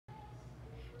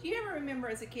Do you ever remember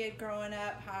as a kid growing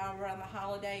up how around the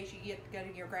holidays you get to go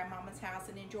to your grandmama's house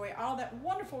and enjoy all that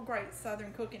wonderful, great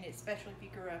Southern cooking, especially if you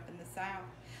grew up in the South?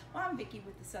 Well, I'm Vickie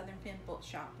with the Southern Pen Book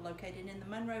Shop located in the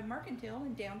Monroe Mercantile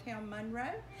in downtown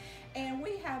Monroe. And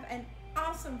we have an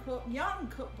awesome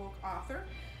young cookbook author,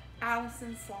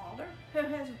 Allison Slaughter, who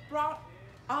has brought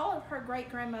all of her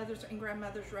great-grandmothers and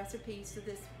grandmothers' recipes to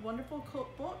this wonderful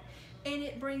cookbook, and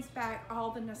it brings back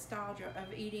all the nostalgia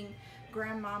of eating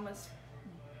grandmama's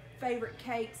favorite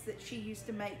cakes that she used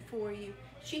to make for you.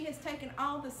 She has taken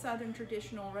all the Southern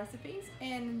traditional recipes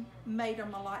and made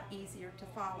them a lot easier to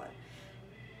follow.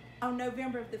 On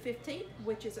November the 15th,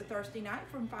 which is a Thursday night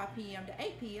from 5 p.m. to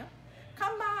 8 p.m.,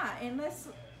 come by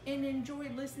and enjoy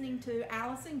listening to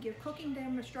Allison give cooking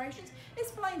demonstrations,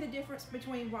 explain the difference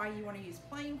between why you want to use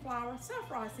plain flour,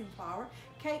 self-rising flour,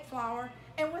 cake flour,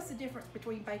 and what's the difference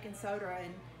between baking soda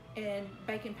and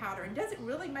baking powder, and does it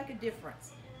really make a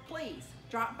difference? Please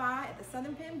drop by at the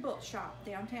Southern Pen Book Shop,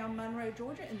 downtown Monroe,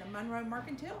 Georgia, in the Monroe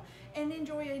Mercantile, and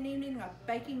enjoy an evening of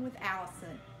baking with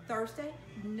Allison, Thursday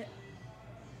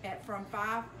from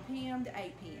 5 p.m. to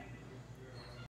 8 p.m.